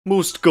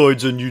Most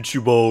guides on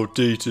YouTube are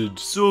outdated,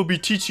 so I'll be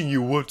teaching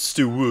you what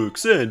still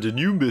works and a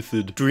new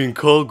method. Doing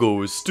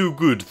cargo is still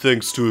good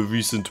thanks to a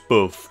recent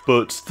buff,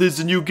 but there's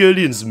a new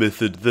Galleons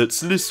method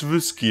that's less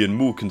risky and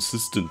more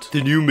consistent.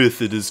 The new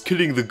method is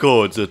killing the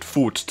guards at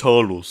Fort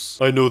Talos.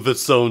 I know that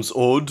sounds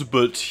odd,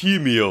 but hear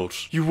me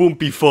out. You won't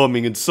be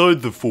farming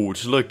inside the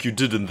fort like you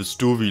did in the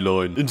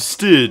storyline.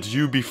 Instead,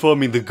 you'll be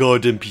farming the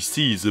guard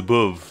NPCs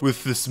above.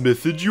 With this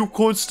method, you're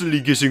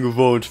constantly getting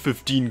around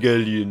 15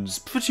 Galleons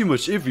pretty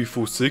much every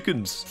 4 seconds.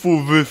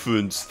 For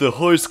reference, the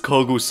highest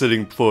cargo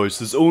selling price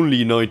is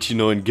only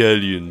 99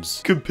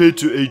 Galleons, compared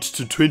to 8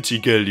 to 20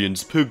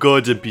 Galleons per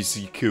guard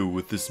NPC kill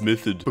with this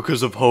method.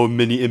 Because of how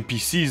many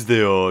NPCs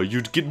there are,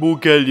 you'd get more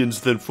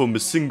Galleons than from a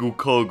single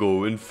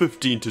cargo in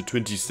 15 to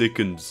 20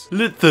 seconds.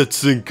 Let that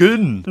sink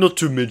in! Not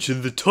to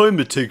mention the time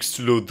it takes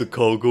to load the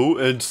cargo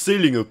and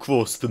sailing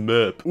across the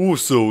map.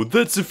 Also,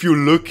 that's if you're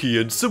lucky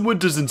and someone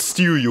doesn't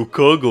steal your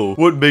cargo.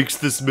 What makes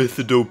this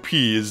method OP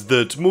is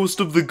that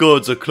most of the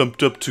guards are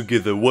clumped up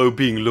together while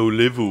being low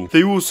level.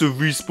 They also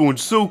respawn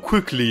so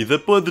quickly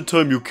that by the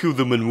time you kill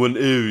them in one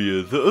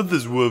area, the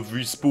others will have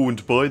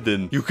respawned by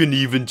then. You can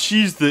even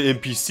cheese the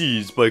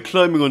NPCs by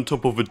climbing on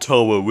top of a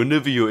tower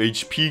whenever your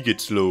HP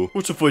gets low.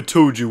 What if I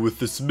told you with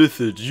this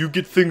method you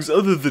get things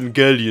other than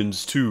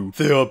Galleons too?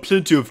 There are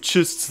plenty of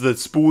chests that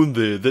spawn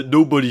there that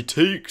nobody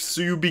takes,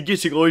 so you'll be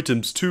getting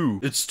items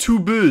too. It's 2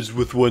 birds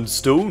with 1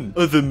 stone.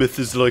 Other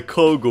methods like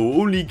cargo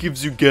only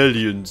gives you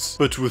Galleons,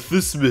 but with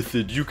this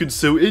method you can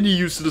sell any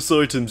useless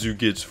items you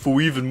get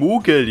for even more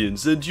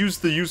Galleons and use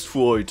the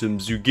useful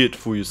items you get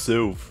for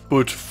yourself.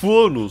 But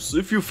Firranos,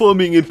 if you're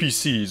farming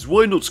NPCs,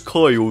 why not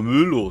Kai or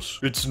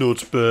Merlot? It's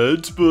not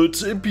bad, but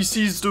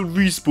NPCs don't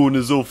respawn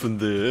as often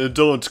there and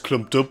aren't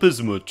clumped up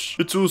as much.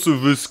 It's also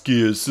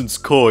riskier since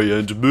Kai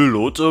and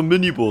Merlot are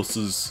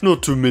mini-bosses.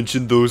 Not to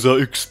mention those are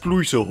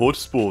exploiter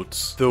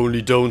hotspots. The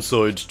only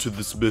downside to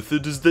this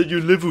method is that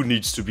your level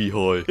needs to be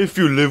high. If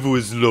your level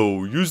is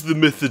low, use the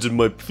method in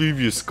my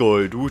previous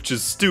guide, which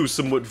is still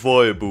somewhat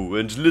viable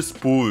and less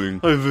boring.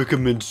 I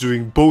recommend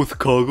doing both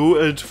cargo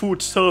and Fort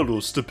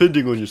Talos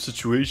depending on your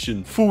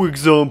situation. For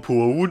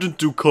example, I wouldn't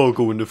do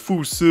cargo in a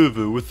full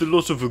server with a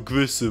lot of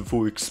aggressive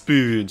or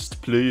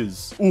experienced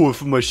players. Or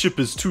if my ship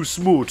is too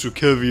small to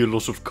carry a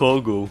lot of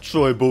cargo.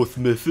 Try both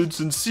methods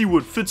and see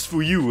what fits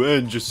for you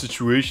and your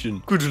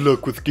situation. Good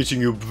luck with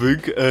getting your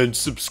brig and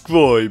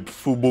subscribe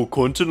for more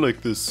content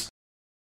like this.